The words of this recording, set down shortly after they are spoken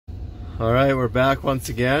All right, we're back once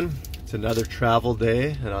again. It's another travel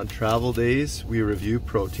day, and on travel days, we review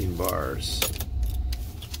protein bars.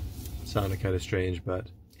 Sounded kind of strange, but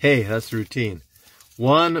hey, that's the routine.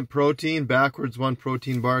 One protein bar,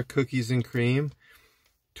 cookies and cream.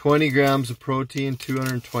 20 grams of protein,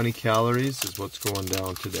 220 calories is what's going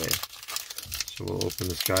down today. So we'll open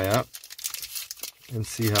this guy up and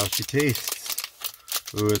see how she tastes.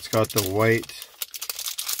 Ooh, it's got the white,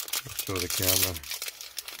 I'll show the camera.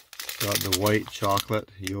 Got the white chocolate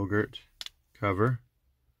yogurt cover.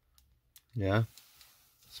 Yeah,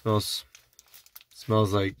 smells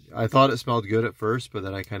like, I thought it smelled good at first, but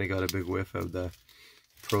then I kind of got a big whiff of the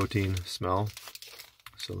protein smell.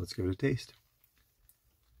 So let's give it a taste.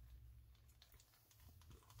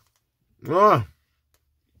 Ah,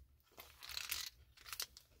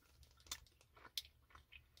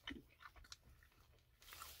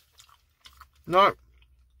 not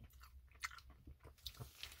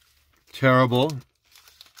terrible.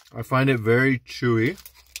 I find it very chewy.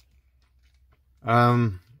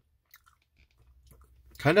 Kind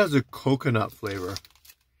of has a coconut flavor,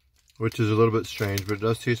 which is a little bit strange, but it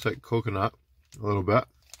does taste like coconut a little bit.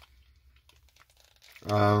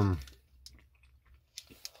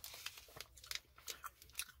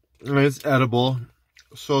 It's edible,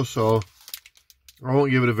 so. I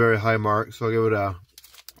won't give it a very high mark, so I'll give it a,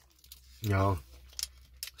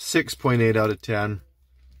 6.8 out of 10.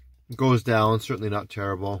 It goes down, certainly not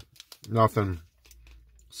terrible. Nothing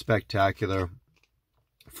spectacular.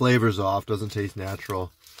 Flavor's off, doesn't taste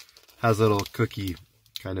natural. Has little cookie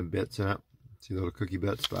kind of bits in it. See little cookie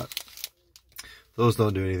bits, but those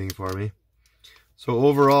don't do anything for me. So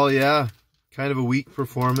overall, yeah, kind of a weak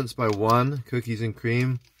performance by one. Cookies and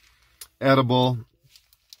cream. Edible.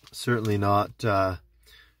 Certainly not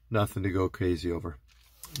nothing to go crazy over.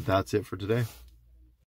 That's it for today.